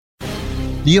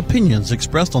The opinions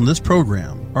expressed on this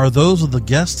program are those of the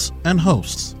guests and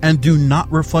hosts and do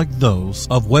not reflect those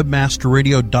of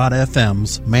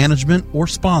WebmasterRadio.fm's management or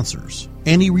sponsors.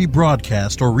 Any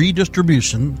rebroadcast or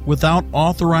redistribution without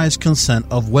authorized consent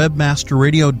of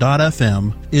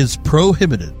WebmasterRadio.fm is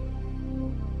prohibited.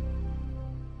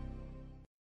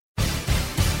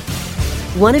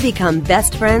 Want to become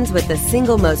best friends with the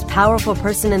single most powerful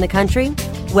person in the country?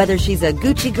 Whether she's a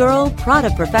Gucci girl, Prada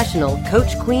professional,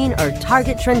 Coach queen, or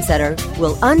Target trendsetter,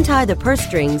 we'll untie the purse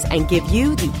strings and give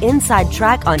you the inside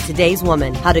track on today's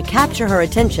woman. How to capture her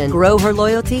attention, grow her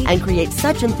loyalty, and create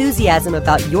such enthusiasm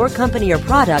about your company or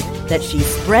product that she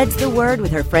spreads the word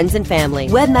with her friends and family.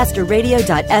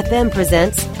 WebmasterRadio.fm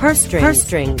presents Purse Strings. Purse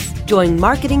Strings. Join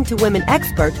Marketing to Women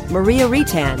expert Maria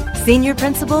Retan, Senior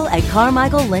Principal at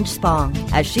Carmichael Lynch Spong,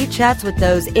 as she chats with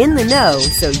those in the know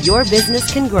so your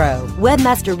business can grow.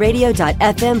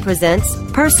 WebmasterRadio.fm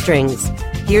presents Purse Strings.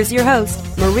 Here's your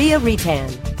host, Maria Retan.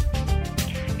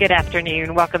 Good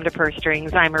afternoon. Welcome to Purse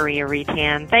Strings. I'm Maria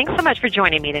Retan. Thanks so much for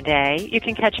joining me today. You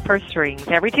can catch Purse Strings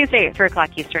every Tuesday at 3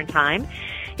 o'clock Eastern Time.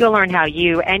 You'll learn how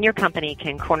you and your company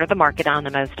can corner the market on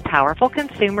the most powerful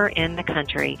consumer in the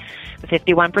country, with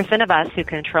 51% of us who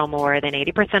control more than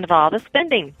 80% of all the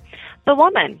spending. The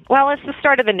woman. Well, it's the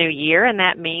start of the new year, and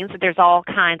that means that there's all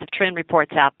kinds of trend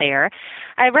reports out there.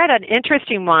 I read an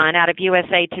interesting one out of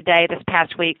USA Today this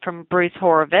past week from Bruce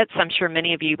Horowitz. I'm sure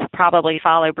many of you probably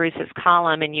follow Bruce's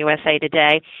column in USA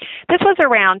Today. This was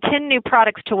around 10 new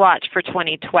products to watch for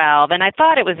 2012, and I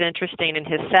thought it was interesting in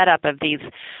his setup of these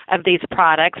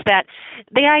products that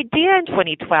the idea in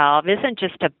 2012 isn't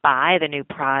just to buy the new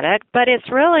product, but it's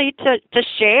really to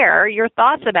share your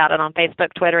thoughts about it on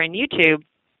Facebook, Twitter, and YouTube.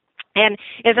 And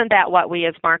isn't that what we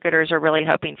as marketers are really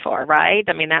hoping for, right?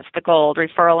 I mean, that's the goal,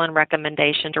 referral and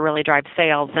recommendation to really drive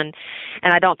sales. And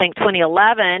I don't think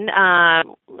 2011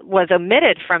 was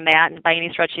omitted from that by any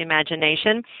stretch of the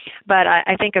imagination. But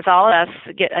I think as all of us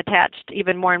get attached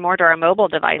even more and more to our mobile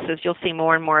devices, you'll see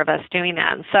more and more of us doing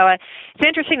that. And so it's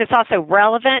interesting. It's also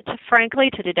relevant, frankly,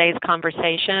 to today's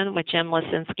conversation with Jim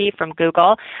Lisinski from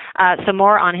Google. So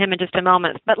more on him in just a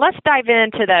moment. But let's dive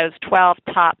into those 12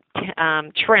 top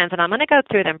trends, and I'm going to go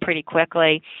through them pretty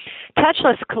quickly.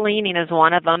 Touchless cleaning is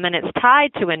one of them, and it's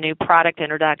tied to a new product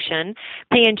introduction.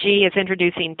 P&G is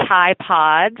introducing Tide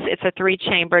Pods. It's a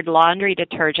 3-chambered laundry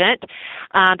detergent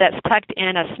that's tucked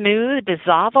in a smooth,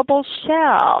 dissolvable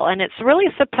shell, and it's really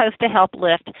supposed to help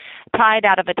lift Tide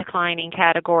out of a declining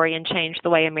category and change the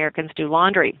way Americans do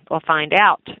laundry. We'll find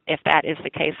out if that is the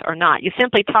case or not. You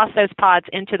simply toss those pods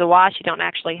into the wash. You don't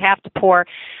actually have to pour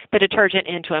the detergent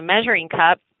into a measuring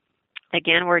cup.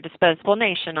 Again, we're a disposable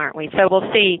nation, aren't we? So we'll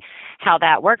see how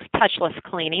that works, touchless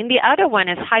cleaning. The other one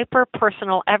is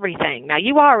hyper-personal everything. Now,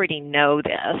 you already know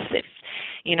this.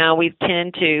 We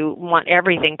tend to want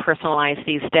everything personalized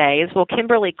these days. Well,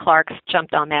 Kimberly-Clark's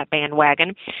jumped on that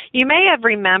bandwagon. You may have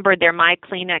remembered their My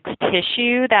Kleenex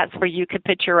tissue. That's where you could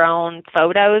put your own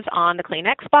photos on the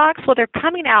Kleenex box. Well, they're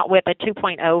coming out with a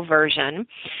 2.0 version.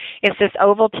 It's this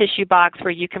oval tissue box where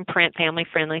you can print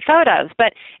family-friendly photos.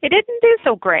 But it didn't do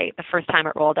so great the first time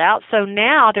it rolled out. So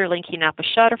now they're linking up with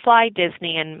Shutterfly,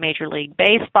 Disney, and Major League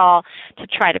Baseball to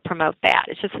try to promote that.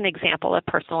 It's just an example of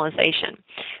personalization.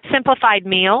 Simplified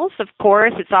meals, of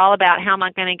course. It's all about how am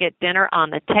I going to get dinner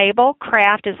on the table.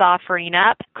 Kraft is offering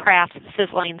up Kraft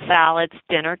Sizzling Salads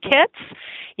dinner kits.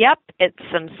 Yep, it's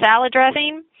some salad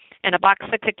dressing and a box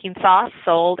of cooking sauce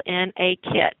sold in a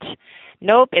kit.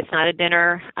 Nope, it's not a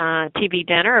TV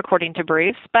dinner, according to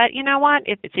Bruce. But you know what?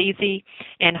 It's easy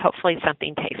and hopefully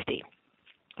something tasty.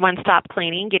 One-stop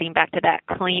cleaning, getting back to that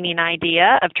cleaning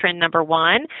idea of trend number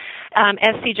 1.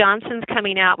 SC Johnson's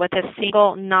coming out with a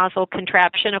single nozzle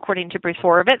contraption, according to Bruce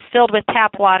Horowitz, filled with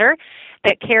tap water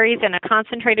that carries in a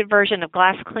concentrated version of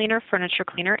glass cleaner, furniture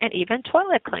cleaner, and even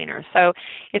toilet cleaner. So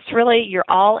it's really your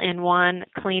all-in-one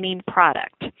cleaning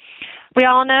product. We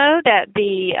all know that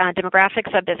the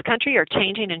demographics of this country are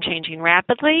changing and changing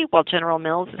rapidly. Well, General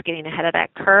Mills is getting ahead of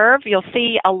that curve. You'll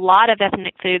see a lot of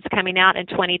ethnic foods coming out in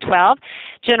 2012.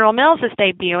 General Mills is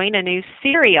debuting a new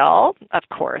cereal. Of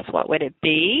course, what would it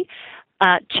be?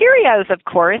 Cheerios, of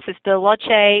course, is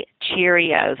DeLuce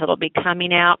Cheerios. It'll be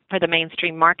coming out for the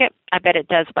mainstream market. I bet it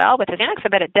does well with Hispanics. I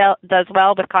bet it does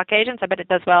well with Caucasians. I bet it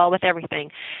does well with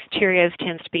everything. Cheerios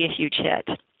tends to be a huge hit.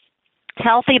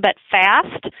 Healthy but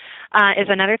fast is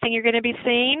another thing you're going to be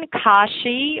seeing.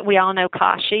 Kashi, we all know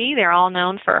Kashi. They're all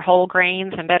known for whole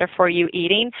grains and better-for-you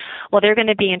eating. Well, they're going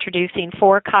to be introducing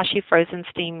 4 Kashi frozen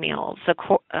steam meals.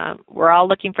 So we're all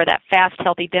looking for that fast,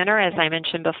 healthy dinner, as I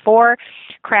mentioned before.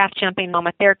 Kraft jumping on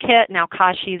with their kit. Now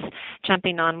Kashi's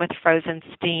jumping on with frozen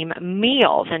steam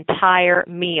meals, entire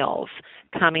meals.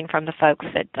 coming from the folks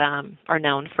that are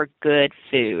known for good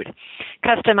food.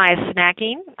 Customized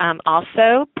snacking,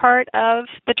 also part of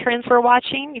the trends we're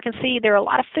watching. You can see there are a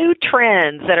lot of food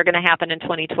trends that are going to happen in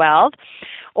 2012.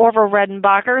 Orville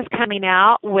Redenbacher is coming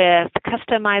out with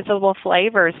customizable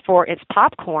flavors for its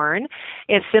popcorn.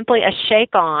 It's simply a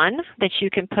shake-on that you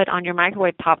can put on your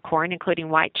microwave popcorn, including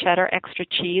white cheddar, extra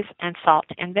cheese, and salt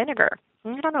and vinegar.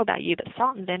 I don't know about you, but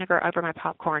salt and vinegar over my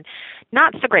popcorn,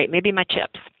 not so great. Maybe my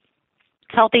chips.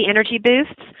 Healthy energy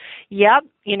boosts. Yep,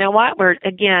 you know what? We're,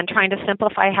 again, trying to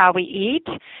simplify how we eat.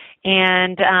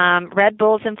 And Red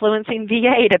Bull's influencing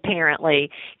V8, apparently.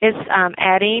 It's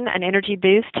adding an energy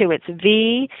boost to its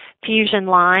V Fusion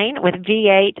line with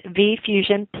V8 V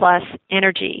Fusion Plus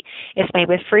Energy. It's made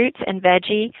with fruits and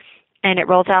veggie, and it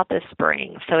rolls out this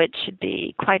spring. So it should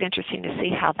be quite interesting to see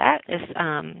how that is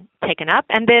taken up.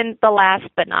 And then the last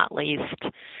but not least,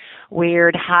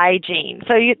 Weird Hygiene.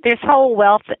 So there's whole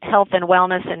health and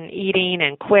wellness and eating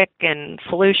and quick and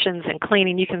solutions and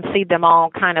cleaning. You can see them all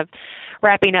kind of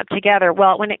wrapping up together.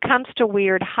 Well, when it comes to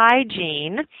Weird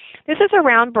Hygiene, this is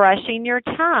around brushing your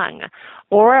tongue.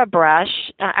 Aura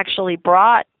Brush actually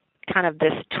brought kind of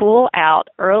this tool out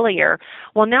earlier.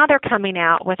 Well, now they're coming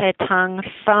out with a tongue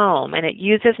foam, and it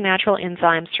uses natural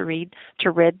enzymes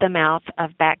to rid the mouth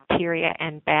of bacteria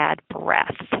and bad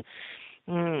breath.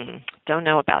 Don't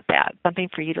know about that. Something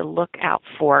for you to look out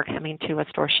for coming to a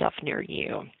store shelf near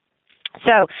you.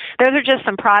 So those are just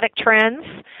some product trends.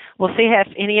 We'll see if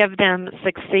any of them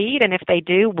succeed, and if they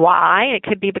do, why. It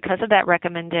could be because of that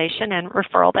recommendation and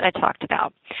referral that I talked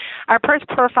about. Our first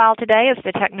profile today is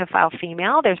the Technophile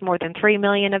female. There's more than 3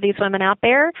 million of these women out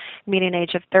there, median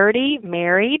age of 30,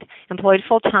 married, employed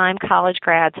full-time, college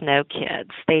grads, no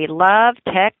kids. They love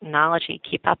technology,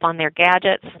 keep up on their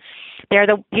gadgets. They're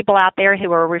the people out there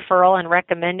who are referral and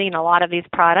recommending a lot of these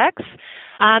products.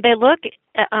 They look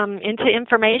into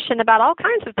information about all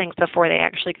kinds of things before they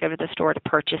actually go to the store to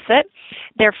purchase it.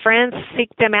 Their friends seek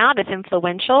them out as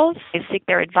influentials. They seek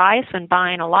their advice when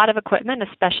buying a lot of equipment,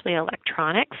 especially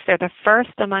electronics. They're the first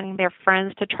among their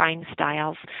friends to try new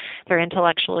styles. They're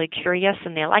intellectually curious,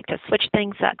 and they like to switch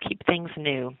things up, keep things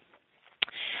new.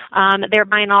 They're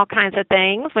buying all kinds of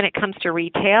things. When it comes to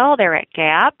retail, they're at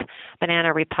Gap,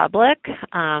 Banana Republic,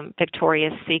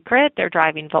 Victoria's Secret. They're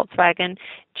driving Volkswagen,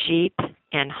 Jeep,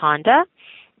 and Honda.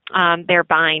 They're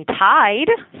buying Tide,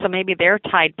 so maybe they're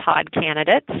Tide Pod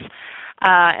candidates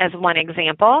as one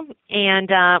example.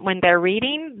 And when they're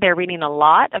reading a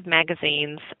lot of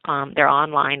magazines. They're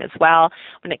online as well.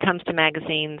 When it comes to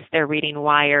magazines, they're reading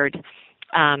Wired,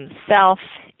 Self,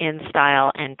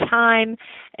 InStyle, and Time,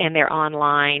 and they're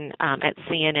online at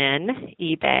CNN,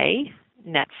 eBay,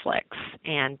 Netflix,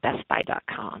 and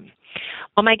BestBuy.com.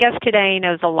 Well, my guest today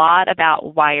knows a lot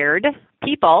about wired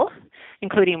people,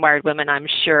 including wired women, I'm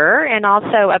sure, and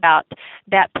also about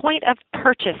that point of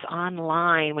purchase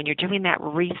online when you're doing that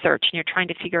research and you're trying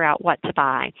to figure out what to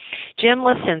buy. Jim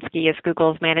Lisinski is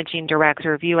Google's Managing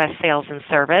Director of U.S. Sales and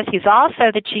Service. He's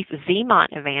also the Chief Zmont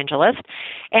Evangelist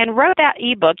and wrote that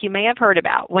ebook you may have heard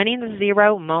about, Winning the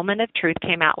Zero Moment of Truth,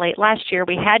 came out late last year.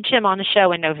 We had Jim on the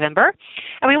show in November,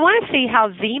 and we want to see how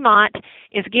Zmont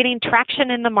is getting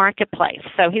traction in the marketplace.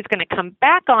 So he's going to come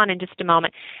back on in just a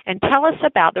moment and tell us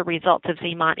about the results of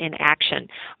Zmont in action.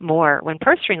 More when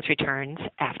Purse Strings returns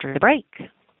after the break.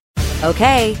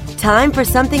 Okay, time for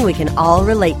something we can all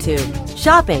relate to.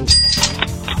 Shopping.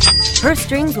 Purse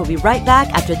Strings will be right back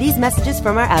after these messages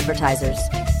from our advertisers.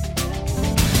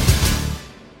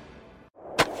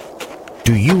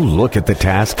 Do you look at the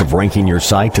task of ranking your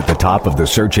site at the top of the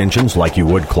search engines like you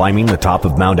would climbing the top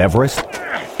of Mount Everest?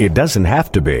 It doesn't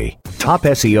have to be.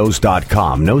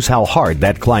 TopSEOs.com knows how hard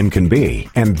that climb can be,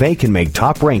 and they can make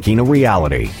top ranking a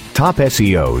reality. Top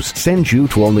SEOs sends you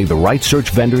to only the right search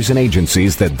vendors and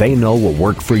agencies that they know will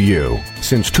work for you.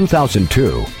 Since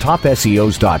 2002,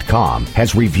 TopSEOs.com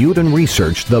has reviewed and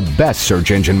researched the best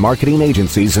search engine marketing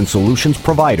agencies and solutions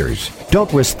providers.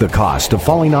 Don't risk the cost of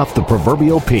falling off the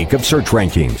proverbial peak of search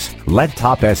rankings. Let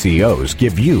Top SEOs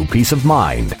give you peace of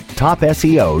mind.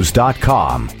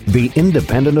 TopSEOs.com, the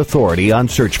independent authority on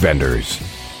search vendors.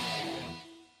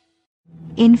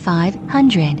 In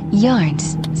 500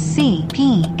 yards,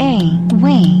 CPA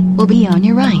Way will be on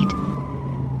your right.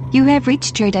 You have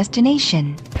reached your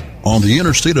destination. On the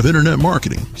interstate of internet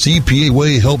marketing, CPA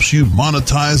Way helps you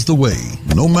monetize the way.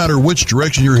 No matter which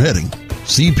direction you're heading,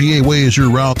 CPA Way is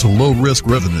your route to low-risk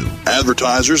revenue.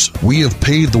 Advertisers, we have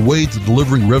paved the way to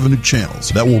delivering revenue channels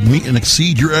that will meet and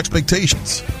exceed your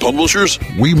expectations. Publishers,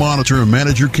 we monitor and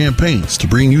manage your campaigns to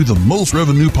bring you the most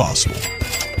revenue possible.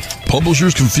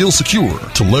 Publishers can feel secure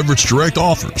to leverage direct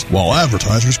offers, while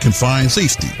advertisers can find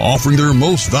safety, offering their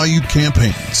most valued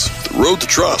campaigns. The road to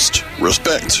trust,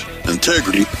 respect,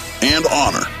 integrity, and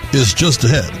honor is just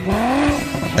ahead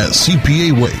at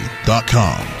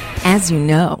CPAway.com. As you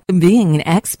know, being an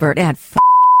expert at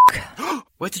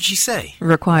What did she say?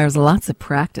 requires lots of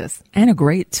practice and a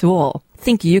great tool.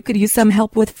 Think you could use some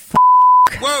help with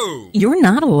Whoa! You're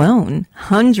not alone.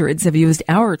 Hundreds have used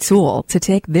our tool to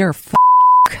take their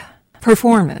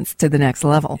performance to the next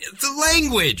level. The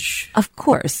language! Of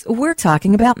course, we're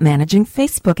talking about managing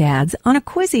Facebook ads on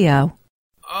Acquisio.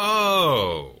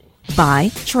 Oh. Buy,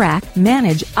 track,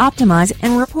 manage, optimize,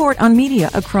 and report on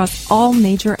media across all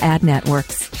major ad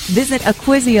networks. Visit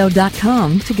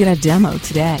Acquisio.com to get a demo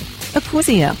today.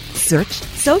 Acquisio. Search,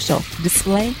 social,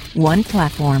 display, one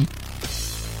platform.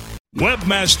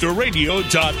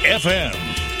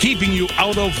 Webmasterradio.fm, keeping you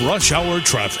out of rush hour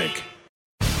traffic.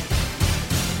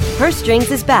 Purse Strings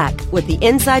is back with the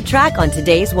inside track on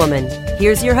today's woman.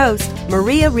 Here's your host,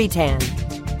 Maria Retan.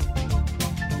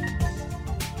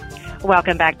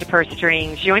 Welcome back to Purse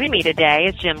Strings. Joining me today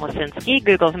is Jim Lisinski,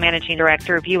 Google's Managing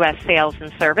Director of U.S. Sales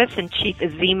and Service and Chief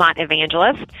Zmont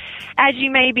Evangelist. As you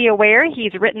may be aware,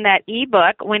 he's written that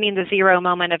ebook, Winning the Zero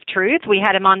Moment of Truth. We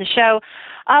had him on the show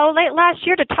late last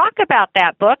year to talk about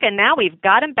that book, and now we've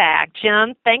got him back.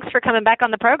 Jim, thanks for coming back on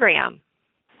the program.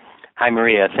 Hi,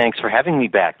 Maria. Thanks for having me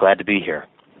back. Glad to be here.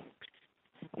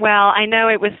 Well, I know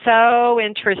it was so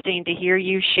interesting to hear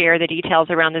you share the details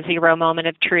around the zero moment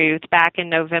of truth back in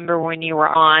November when you were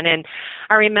on. And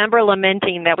I remember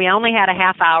lamenting that we only had a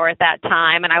half hour at that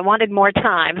time, and I wanted more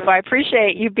time. So I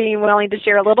appreciate you being willing to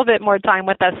share a little bit more time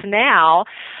with us now.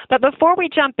 But before we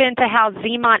jump into how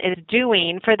Zmont is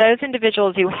doing, for those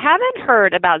individuals who haven't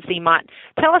heard about Zmont,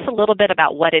 tell us a little bit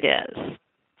about what it is.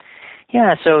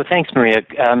 Yeah, so thanks, Maria.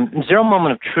 Zero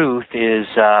Moment of Truth is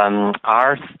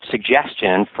our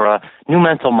suggestion for a new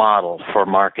mental model for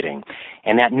marketing.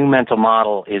 And that new mental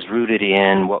model is rooted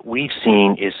in what we've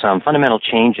seen is some fundamental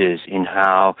changes in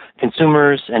how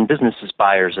consumers and businesses,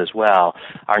 buyers as well,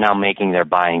 are now making their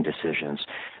buying decisions.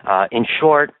 In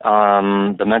short,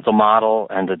 the mental model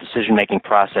and the decision-making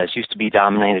process used to be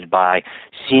dominated by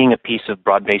seeing a piece of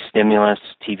broad-based stimulus,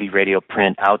 TV, radio,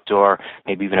 print, outdoor,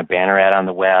 maybe even a banner ad on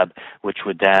the web, which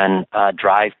would then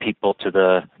drive people to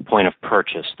the point of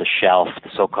purchase, the shelf, the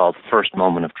so-called first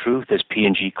moment of truth, as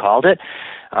P&G called it.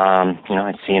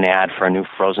 I'd see an ad for a new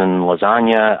frozen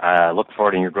lasagna, look for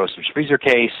it in your grocer's freezer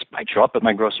case. I'd show up at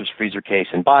my grocer's freezer case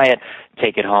and buy it,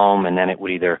 take it home, and then it would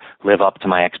either live up to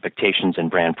my expectations and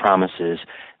brand promises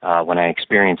when I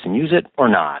experience and use it or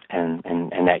not. And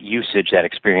that usage, that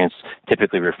experience,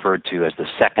 typically referred to as the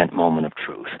second moment of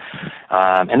truth.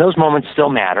 And those moments still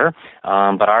matter,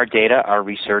 but our data, our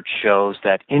research shows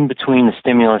that in between the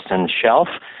stimulus and the shelf,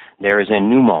 there is a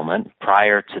new moment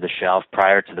prior to the shelf,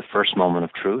 prior to the first moment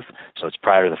of truth. So it's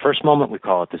prior to the first moment. We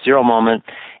call it the zero moment.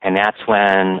 And that's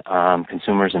when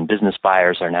consumers and business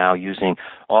buyers are now using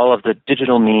all of the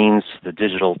digital means, the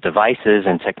digital devices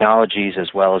and technologies,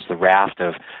 as well as the raft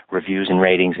of reviews and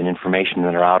ratings and information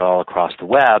that are out all across the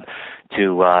web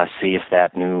to see if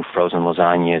that new frozen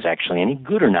lasagna is actually any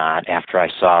good or not after I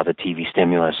saw the TV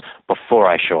stimulus before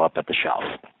I show up at the shelf.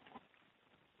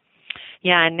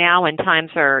 Yeah, and now when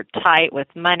times are tight with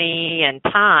money and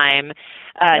time,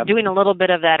 doing a little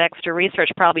bit of that extra research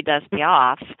probably does pay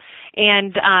off.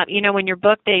 And, when your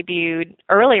book debuted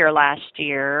earlier last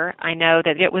year, I know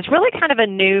that it was really kind of a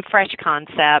new, fresh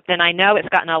concept, and I know it's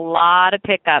gotten a lot of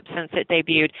pickup since it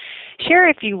debuted. Share,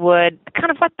 if you would,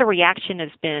 kind of what the reaction has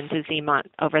been to Zmont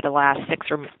over the last 6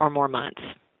 or more months.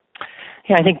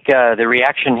 Yeah, I think the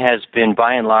reaction has been,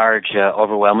 by and large,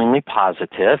 overwhelmingly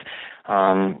positive.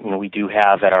 We do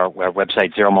have at our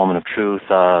website, Zero Moment of Truth,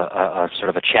 a sort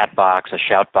of a chat box, a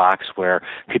shout box, where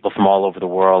people from all over the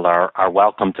world are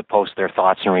welcome to post their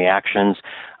thoughts and reactions,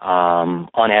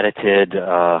 unedited,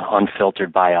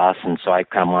 unfiltered by us. And so I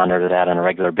kind of monitor that on a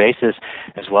regular basis,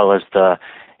 as well as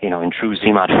in true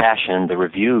Zmont fashion, the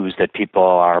reviews that people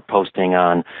are posting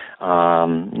on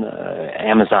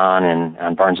Amazon and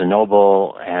on Barnes &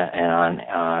 Noble and on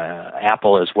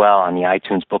Apple as well, on the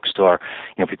iTunes bookstore.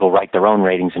 People write their own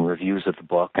ratings and reviews of the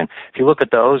book. And if you look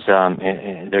at those,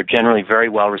 they're generally very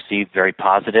well received, very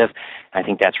positive. I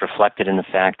think that's reflected in the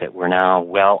fact that we're now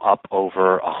well up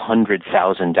over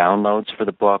 100,000 downloads for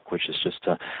the book, which is just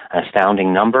an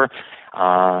astounding number.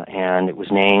 And it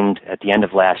was named at the end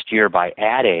of last year by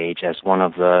Ad Age as one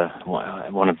of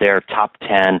their top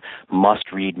 10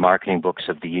 must-read marketing books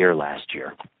of the year last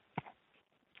year.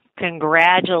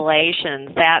 Congratulations.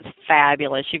 That's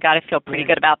fabulous. You've got to feel pretty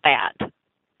good about that.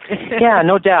 Yeah,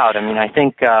 no doubt. I mean, I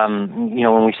think,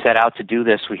 when we set out to do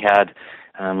this, we had,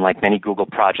 like many Google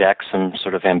projects, some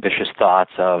sort of ambitious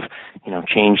thoughts of,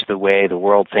 change the way the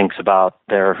world thinks about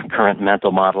their current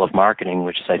mental model of marketing,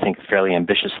 which is, I think, a fairly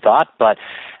ambitious thought. But,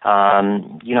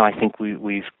 I think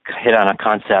we've hit on a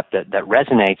concept that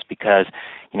resonates because,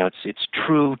 it's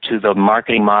true to the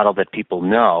marketing model that people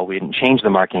know. We didn't change the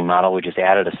marketing model. We just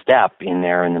added a step in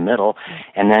there in the middle.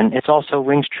 And then it also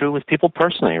rings true with people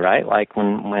personally, right? Like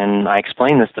when I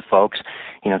explain this to folks,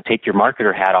 take your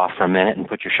marketer hat off for a minute and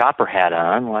put your shopper hat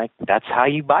on. Like, that's how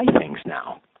you buy things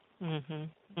now. Mm-hmm.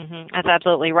 Mm-hmm. That's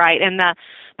absolutely right. And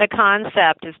the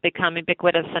concept has become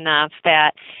ubiquitous enough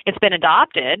that it's been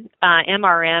adopted.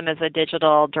 MRM is a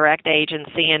digital direct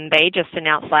agency, and they just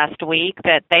announced last week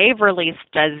that they've released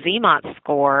a ZMOT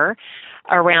score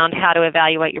around how to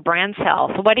evaluate your brand's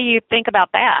health. What do you think about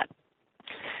that?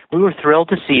 We were thrilled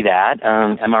to see that.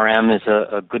 MRM is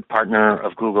a good partner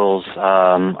of Google's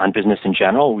on business in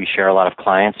general. We share a lot of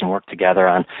clients and work together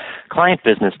on client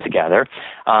business together.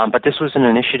 But this was an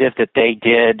initiative that they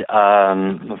did,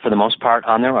 for the most part,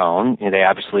 on their own. They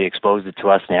obviously exposed it to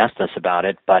us and asked us about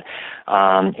it, but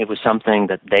it was something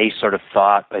that they sort of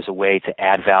thought as a way to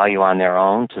add value on their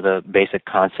own to the basic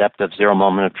concept of zero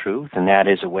moment of truth, and that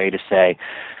is a way to say,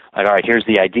 all right, here's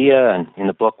the idea, and in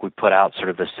the book we put out sort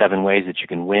of the 7 ways that you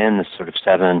can win, the sort of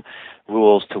 7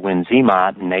 rules to win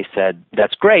ZMOT, and they said,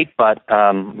 that's great, but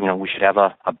we should have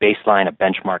a baseline, a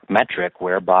benchmark metric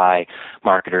whereby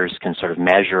marketers can sort of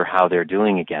measure how they're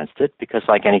doing against it, because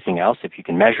like anything else, if you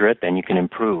can measure it, then you can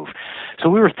improve. So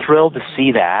we were thrilled to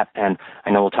see that, and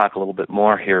I know we'll talk a little bit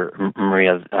more here,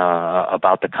 Maria,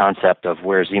 about the concept of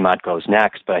where ZMOT goes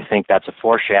next, but I think that's a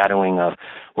foreshadowing of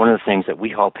one of the things that we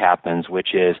hope happens,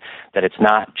 which is that it's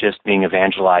not just being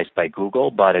evangelized by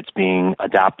Google, but it's being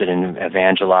adopted and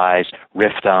evangelized,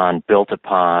 riffed on, built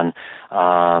upon,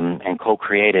 and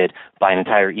co-created by an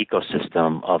entire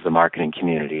ecosystem of the marketing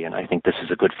community. And I think this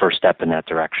is a good first step in that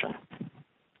direction.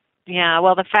 Yeah,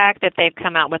 well, the fact that they've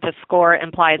come out with a score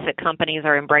implies that companies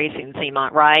are embracing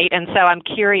ZMOT, right? And so I'm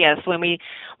curious, when we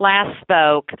last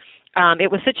spoke,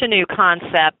 it was such a new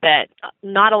concept that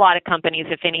not a lot of companies,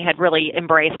 if any, had really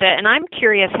embraced it. And I'm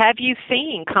curious, have you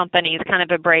seen companies kind of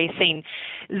embracing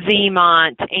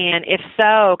ZMOT? And if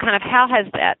so, kind of how has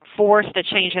that forced a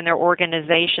change in their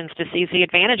organizations to seize the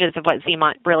advantages of what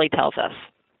ZMOT really tells us?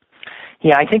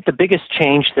 Yeah, I think the biggest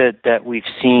change that we've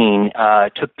seen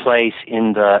took place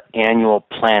in the annual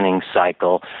planning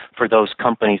cycle for those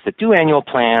companies that do annual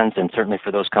plans, and certainly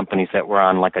for those companies that were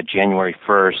on like a January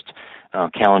 1st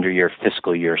calendar year,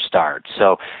 fiscal year start.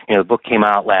 So, the book came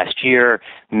out last year.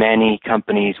 Many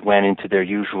companies went into their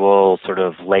usual sort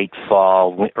of late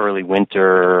fall, early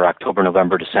winter, October,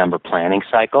 November, December planning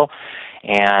cycle.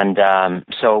 And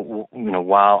so,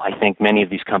 while I think many of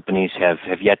these companies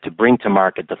have yet to bring to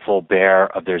market the full bear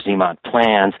of their ZMOT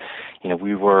plans,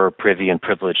 we were privy and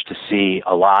privileged to see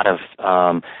a lot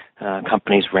of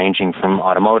companies ranging from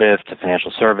automotive to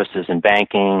financial services and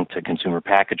banking to consumer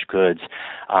packaged goods,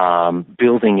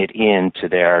 building it into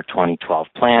their 2012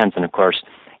 plans. And of course,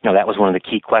 that was one of the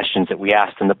key questions that we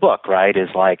asked in the book, right, is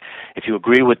like, if you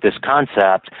agree with this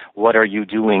concept, what are you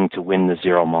doing to win the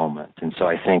zero moment? And so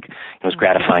I think it was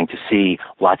gratifying to see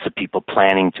lots of people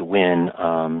planning to win,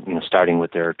 starting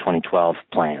with their 2012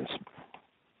 plans.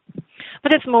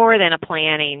 But it's more than a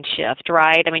planning shift,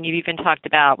 right? I mean, you've even talked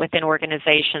about within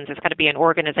organizations, it's got to be an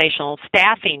organizational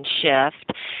staffing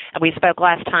shift. We spoke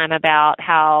last time about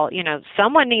how,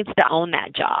 someone needs to own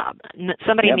that job.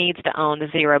 Somebody needs to own the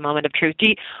zero moment of truth.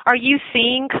 Are you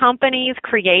seeing companies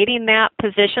creating that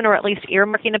position, or at least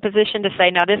earmarking a position to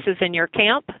say, no, this is in your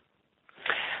camp?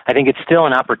 I think it's still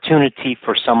an opportunity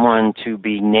for someone to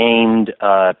be named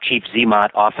Chief ZMOT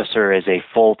Officer as a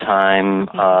full-time,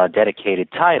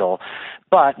 dedicated title.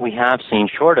 But we have seen,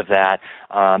 short of that,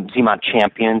 ZMOT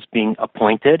champions being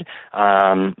appointed.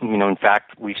 In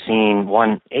fact, we've seen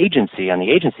one agency on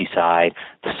the agency side,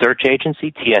 the search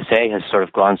agency, TSA, has sort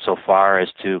of gone so far as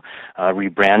to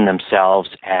rebrand themselves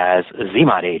as a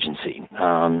ZMOT agency,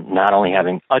 not only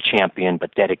having a champion,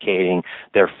 but dedicating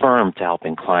their firm to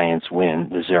helping clients win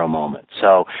the zero moment.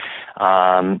 So,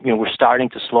 we're starting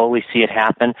to slowly see it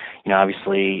happen.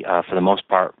 Obviously, for the most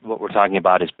part, what we're talking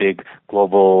about is big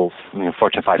global,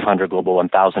 Fortune 500, Global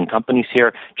 1000 companies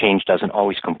here. Change doesn't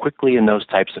always come quickly in those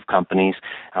types of companies.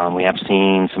 We have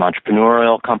seen some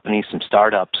entrepreneurial companies, some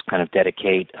startups kind of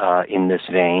dedicate in this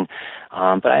vein.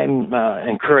 But I'm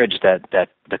encouraged that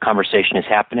the conversation is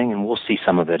happening, and we'll see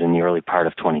some of it in the early part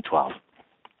of 2012.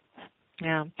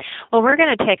 Yeah. Well, we're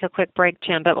going to take a quick break,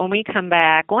 Jim, but when we come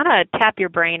back, I want to tap your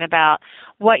brain about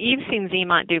what you've seen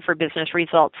Zmont do for business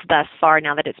results thus far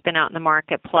now that it's been out in the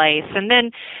marketplace. And then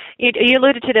you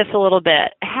alluded to this a little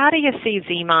bit. How do you see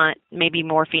Zmont maybe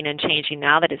morphing and changing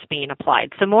now that it's being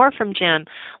applied? So more from Jim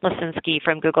Lesinski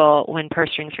from Google when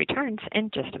Purse Strings returns in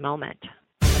just a moment.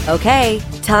 Okay,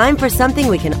 time for something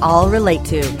we can all relate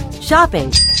to.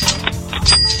 Shopping.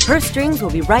 Purse Strings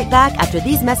will be right back after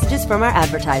these messages from our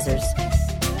advertisers.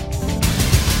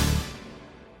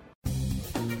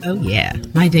 Oh yeah,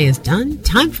 my day is done.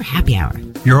 Time for happy hour.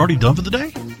 You're already done for the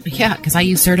day? Yeah, because I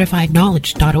use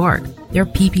CertifiedKnowledge.org. Their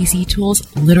PPC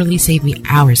tools literally save me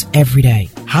hours every day.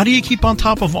 How do you keep on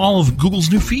top of all of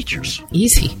Google's new features?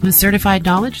 Easy. With Certified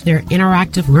Knowledge, their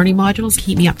interactive learning modules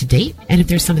keep me up to date. And if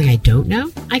there's something I don't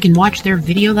know, I can watch their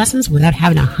video lessons without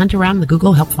having to hunt around the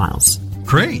Google Help files.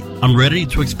 Great. I'm ready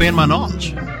to expand my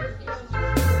knowledge.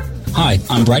 Hi,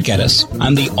 I'm Brad Geddes.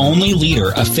 I'm the only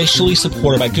leader officially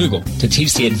supported by Google to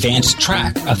teach the advanced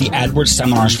track of the AdWords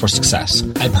Seminars for Success.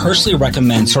 I personally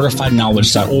recommend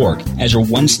CertifiedKnowledge.org as your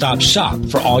one-stop shop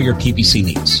for all your PPC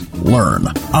needs. Learn,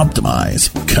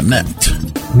 optimize, connect.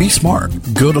 Be smart.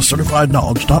 Go to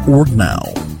CertifiedKnowledge.org now.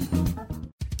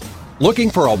 Looking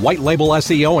for a white label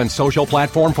SEO and social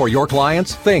platform for your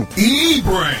clients? Think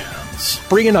eBrands.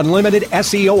 Free and unlimited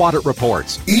SEO audit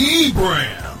reports.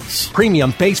 eBrands.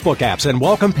 Premium Facebook apps and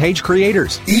welcome page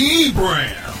creators.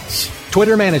 eBrands.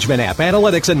 Twitter management app,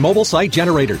 analytics, and mobile site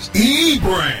generators.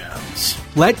 eBrands.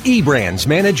 Let eBrands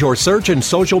manage your search and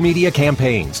social media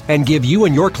campaigns and give you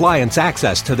and your clients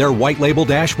access to their white label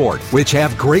dashboard, which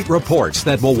have great reports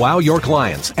that will wow your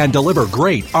clients and deliver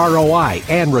great ROI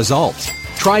and results.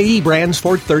 Try eBrands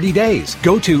for 30 days.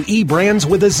 Go to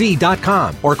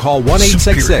eBrandsWithAZ.com or call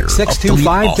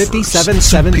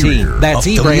 1-866-625-5717. That's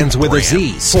eBrands with a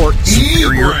Z for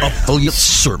Superior Affiliate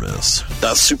Service.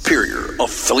 That's Superior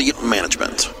Affiliate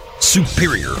Management.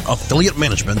 Superior Affiliate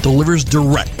Management delivers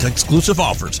direct, exclusive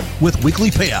offers with weekly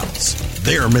payouts.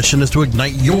 Their mission is to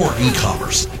ignite your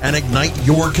e-commerce and ignite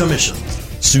your commissions.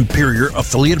 Superior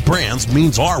Affiliate Brands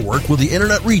means our work with the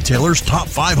Internet Retailer's Top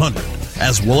 500,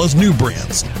 as well as new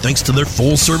brands, thanks to their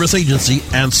full-service agency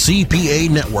and CPA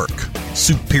network.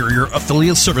 Superior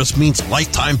Affiliate Service means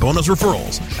lifetime bonus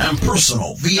referrals and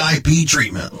personal VIP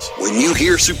treatment. When you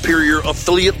hear Superior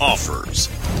Affiliate Offers,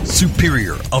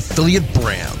 Superior Affiliate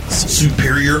Brands,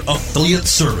 Superior Affiliate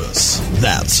Service.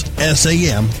 That's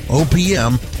SAMOPM.com.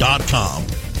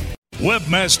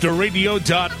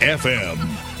 WebmasterRadio.fm.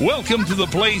 Welcome to the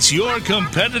place your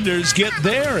competitors get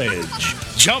their edge.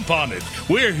 Jump on it.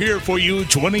 We're here for you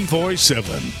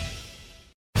 24/7.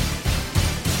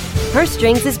 Purse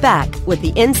Strings is back with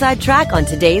the inside track on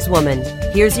today's woman.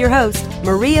 Here's your host,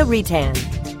 Maria Retan.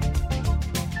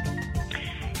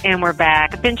 And we're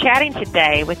back. I've been chatting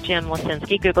today with Jim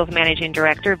Lesinski, Google's Managing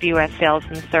Director of U.S. Sales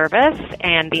and Service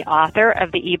and the author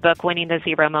of the ebook, Winning the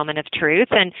Zero Moment of Truth.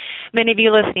 And many of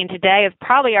you listening today have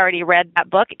probably already read that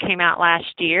book. It came out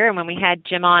last year. And when we had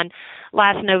Jim on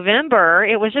last November,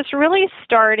 it was just really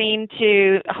starting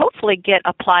to hopefully get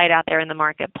applied out there in the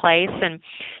marketplace. And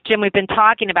Jim, we've been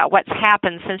talking about what's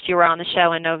happened since you were on the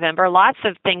show in November. Lots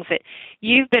of things that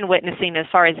you've been witnessing as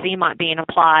far as Zmont being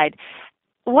applied.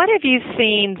 What have you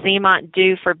seen Zmont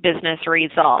do for business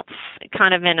results,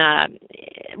 kind of in a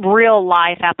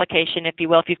real-life application, if you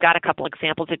will? If you've got a couple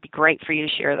examples, it'd be great for you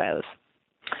to share those.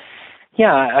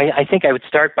 Yeah, I think I would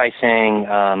start by saying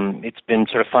it's been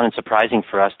sort of fun and surprising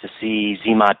for us to see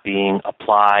Zmont being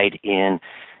applied in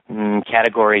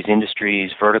categories,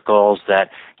 industries, verticals that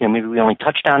maybe we only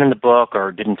touched on in the book or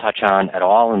didn't touch on at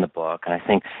all in the book. And I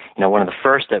think one of the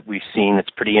first that we've seen that's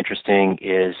pretty interesting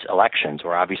is elections.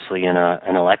 We're obviously in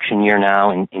an election year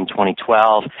now in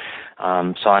 2012.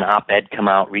 Saw an op-ed come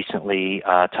out recently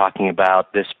talking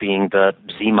about this being the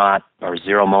Zmont or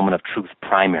Zero Moment of Truth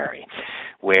primary,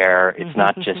 where it's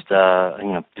not just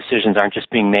decisions aren't just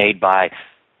being made by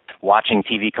watching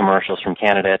TV commercials from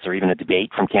candidates or even a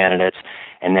debate from candidates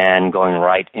and then going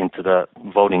right into the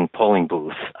voting polling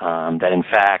booth. That in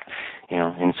fact,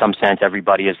 in some sense,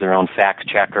 everybody is their own fact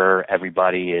checker.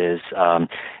 Everybody is,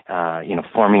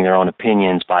 forming their own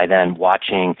opinions by then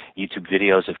watching YouTube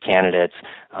videos of candidates,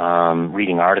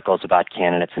 reading articles about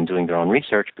candidates and doing their own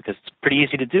research, because it's pretty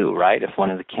easy to do, right? If one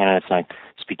of the candidates, and I'm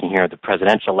speaking here at the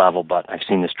presidential level, but I've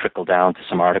seen this trickle down to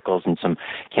some articles and some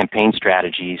campaign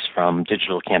strategies from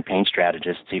digital campaign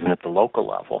strategists, even at the local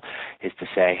level, is to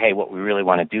say, hey, what we really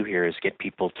want to do here is get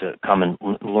people to come and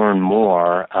learn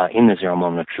more in the Zero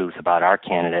Moment of Truth about our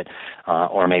candidate,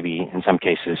 or maybe in some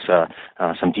cases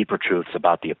some deeper truths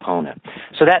about the opponent.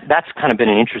 So that's kind of been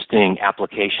an interesting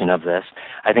application of this.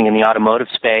 I think in the automotive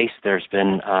space. There's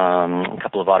been a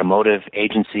couple of automotive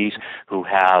agencies who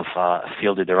have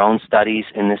fielded their own studies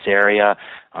in this area.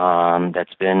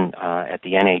 That's been at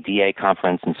the NADA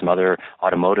conference and some other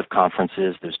automotive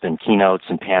conferences. There's been keynotes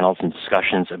and panels and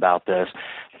discussions about this.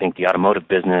 I think the automotive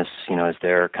business, as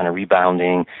they're kind of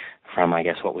rebounding from, I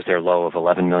guess, what was their low of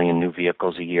 11 million new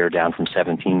vehicles a year down from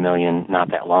 17 million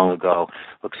not that long ago.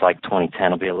 Looks like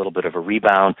 2010 will be a little bit of a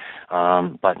rebound,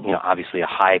 but, obviously a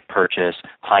high purchase,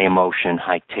 high emotion,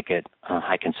 high ticket,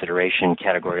 high consideration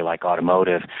category like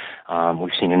automotive.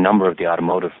 We've seen a number of the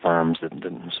automotive firms,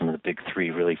 some of the big three,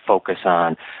 really focus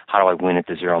on how do I win at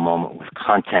the zero moment with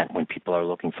content when people are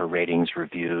looking for ratings,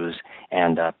 reviews,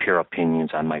 and peer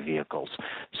opinions on my vehicles.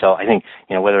 So I think,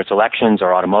 whether it's elections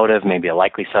or automotive, maybe a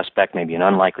likely suspect, maybe an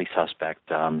unlikely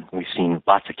suspect, we've seen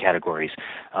lots of categories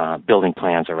building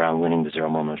plans around winning the zero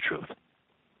moment of truth.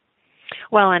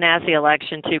 Well, and as the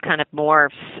election too kind of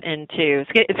morphs into,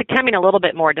 it's becoming a little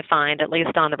bit more defined, at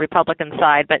least on the Republican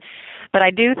side. But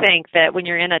I do think that when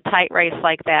you're in a tight race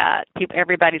like that,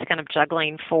 everybody's kind of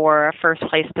juggling for a first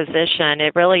place position.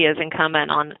 It really is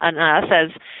incumbent on us as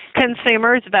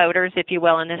consumers, voters, if you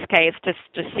will, in this case, to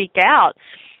seek out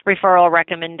referral,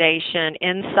 recommendation,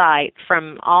 insight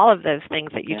from all of those things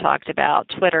that you talked about,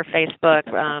 Twitter,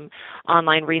 Facebook,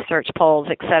 online research polls,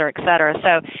 et cetera, et cetera.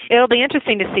 So it'll be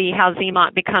interesting to see how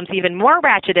ZMont becomes even more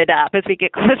ratcheted up as we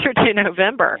get closer to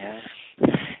November. Yeah.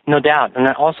 No doubt. And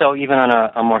also, even on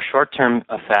a more short-term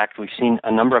effect, we've seen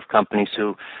a number of companies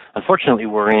who, unfortunately,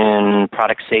 were in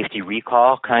product safety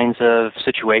recall kinds of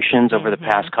situations over the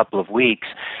past couple of weeks,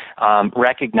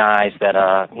 recognize that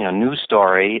a news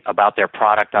story about their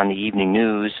product on the evening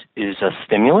news is a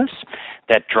stimulus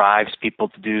that drives people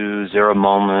to do zero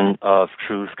moment of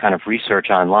truth kind of research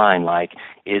online, like,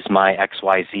 is my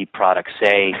XYZ product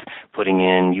safe, putting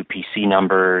in UPC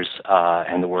numbers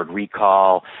and the word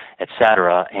recall, et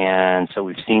cetera. And so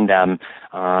we've seen them,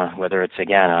 whether it's,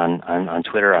 again, on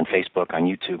Twitter, on Facebook, on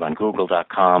YouTube, on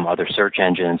Google.com, other search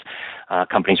engines,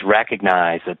 companies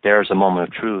recognize that there's a moment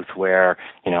of truth where,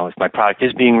 if my product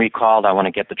is being recalled, I want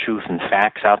to get the truth and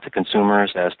facts out to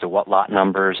consumers as to what lot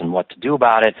numbers and what to do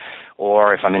about it.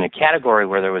 Or if I'm in a category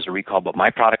where there was a recall but my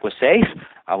product was safe,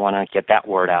 I want to get that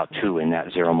word out too in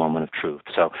that zero moment of truth.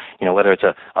 So, whether it's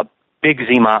a big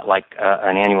ZMont like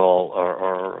an annual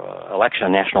or election, a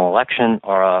national election,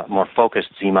 or a more focused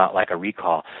ZMont like a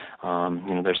recall,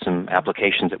 there's some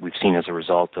applications that we've seen as a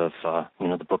result of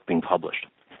the book being published.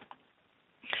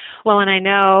 Well, and I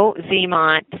know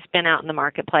ZMont has been out in the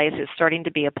marketplace. It's starting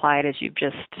to be applied as you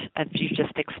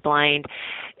just explained.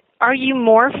 Are you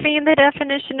morphing the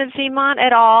definition of ZMont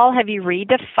at all? Have you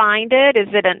redefined it? Is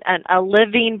it a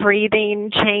living,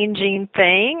 breathing, changing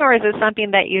thing, or is it something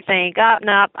that you think,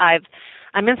 no,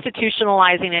 I'm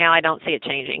institutionalizing it now, I don't see it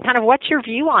changing? Kind of what's your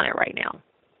view on it right now?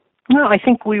 No, I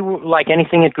think we, like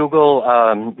anything at Google,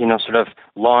 sort of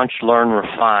launch, learn,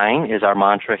 refine is our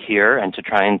mantra here, and to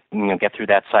try and get through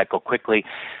that cycle quickly.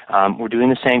 We're doing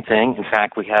the same thing. In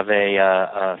fact, we have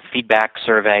a feedback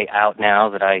survey out now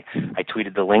that I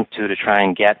tweeted the link to try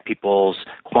and get people's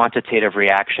quantitative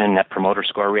reaction, net promoter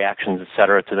score reactions, et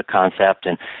cetera, to the concept,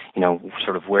 and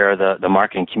sort of where the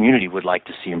marketing community would like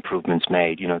to see improvements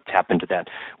made. Tap into that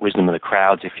wisdom of the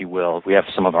crowds, if you will. We have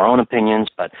some of our own opinions,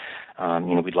 but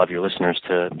we'd love your listeners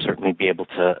to certainly be able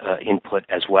to input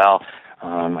as well.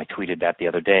 I tweeted that the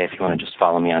other day. If you want to just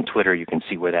follow me on Twitter, you can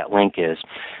see where that link is.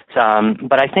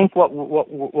 But I think what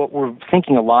we're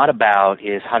thinking a lot about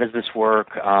is how does this work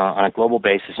on a global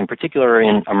basis, in particular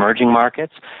in emerging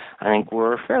markets. I think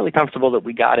we're fairly comfortable that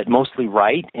we got it mostly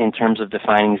right in terms of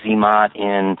defining ZMont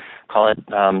in, call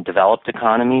it, developed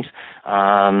economies.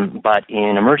 But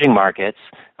in emerging markets,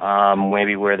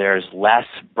 maybe where there's less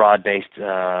broad-based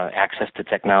access to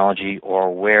technology,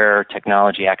 or where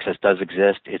technology access does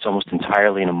exist, it's almost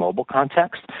entirely in a mobile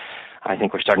context. I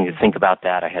think we're starting to think about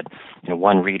that. I had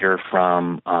one reader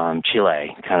from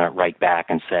Chile kind of write back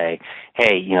and say,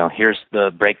 hey, here's the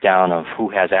breakdown of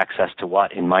who has access to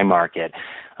what in my market.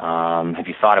 Have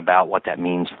you thought about what that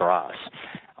means for us?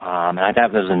 And I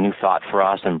thought that was a new thought for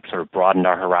us and sort of broadened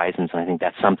our horizons. And I think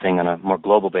that's something on a more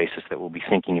global basis that we'll be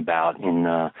thinking about in,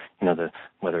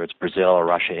 whether it's Brazil or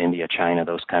Russia, India, China,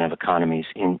 those kind of economies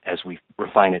as we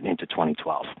refine it into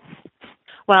 2012.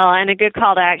 Well, and a good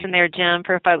call to action there, Jim,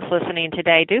 for folks listening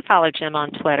today. Do follow Jim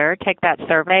on Twitter. Take that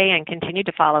survey and continue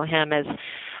to follow him as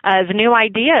new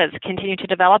ideas continue to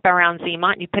develop around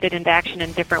ZMont. You put it into action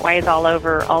in different ways all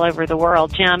over the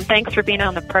world. Jim, thanks for being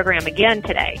on the program again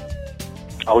today.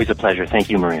 Always a pleasure. Thank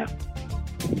you, Maria.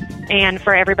 And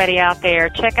for everybody out there,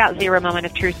 check out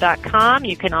ZeroMomentOfTruth.com.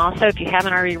 You can also, if you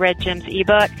haven't already read Jim's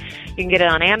ebook, You can get it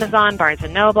on Amazon, Barnes &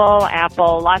 Noble,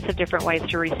 Apple, lots of different ways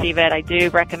to receive it. I do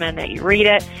recommend that you read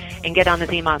it and get on the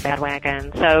ZMOD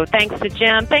bandwagon. So thanks to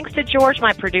Jim. Thanks to George,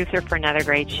 my producer, for another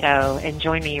great show. And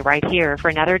join me right here for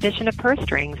another edition of Purse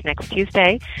Strings next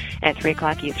Tuesday at 3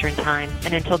 o'clock Eastern Time.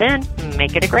 And until then,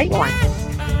 make it a great one.